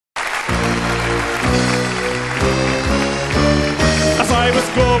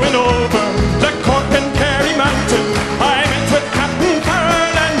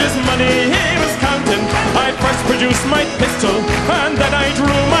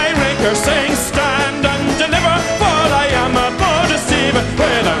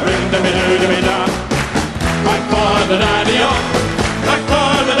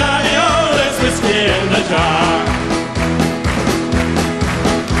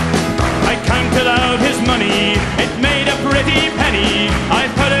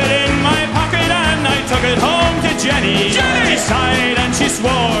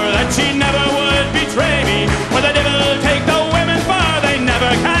swore that she never would betray me. Where the devil take the women for, they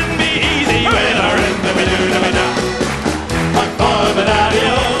never can be easy. With a ring to be do to be da. Back for the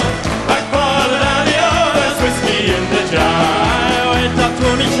daddy-o, back for the daddy-o, there's whiskey in the jar. I went up to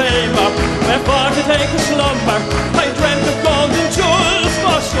me chamber, went for to take a slumber. I dreamt of gold and jewels,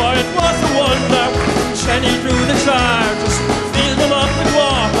 for sure it was a wonder. Jenny drew the charges, filled them up with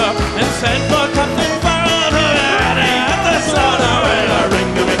water, and sent for Captain Farrell to ready at the slaughter. With a ring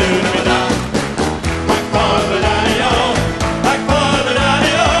to be do to be da. Back for the daddy-o, back for the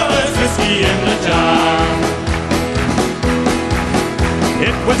daddy-o, there's whiskey in the jar.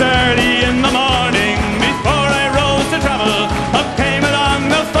 It was early in the morning, before I rose to travel. Up came along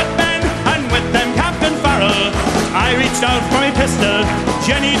the footmen, and with them Captain Farrell. I reached out for my pistol,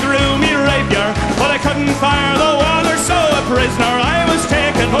 Jenny drew me rapier, but I couldn't fire the water, so a prisoner I was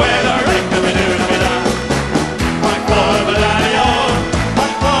taken. With a ring to be do to be da. Back for the daddy-o,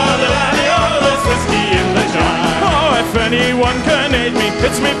 back for the daddy-o, there's whiskey in the jar. Oh, if anyone can aid me,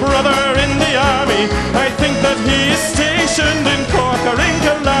 it's me brother in the army. I think that he is stationed in Cork or in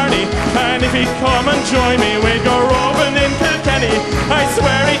Killarney, and if he'd come and join me, we'd go roving in Kilkenny. I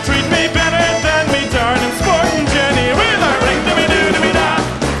swear he'd treat me better than me darling sporting Jenny. With a ring to be do to be da.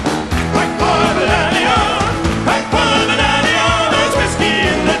 Back for the daddy-o, back for the daddy-o, there's whiskey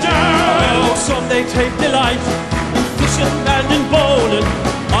in the jar. Oh, some they take delight in fishing and in bowling,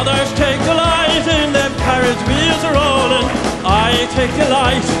 others take delight in them carriage wheels rolling. I take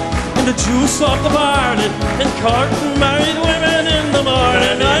delight in the juice of the barley, and courting married women in the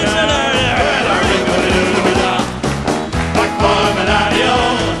morning. I said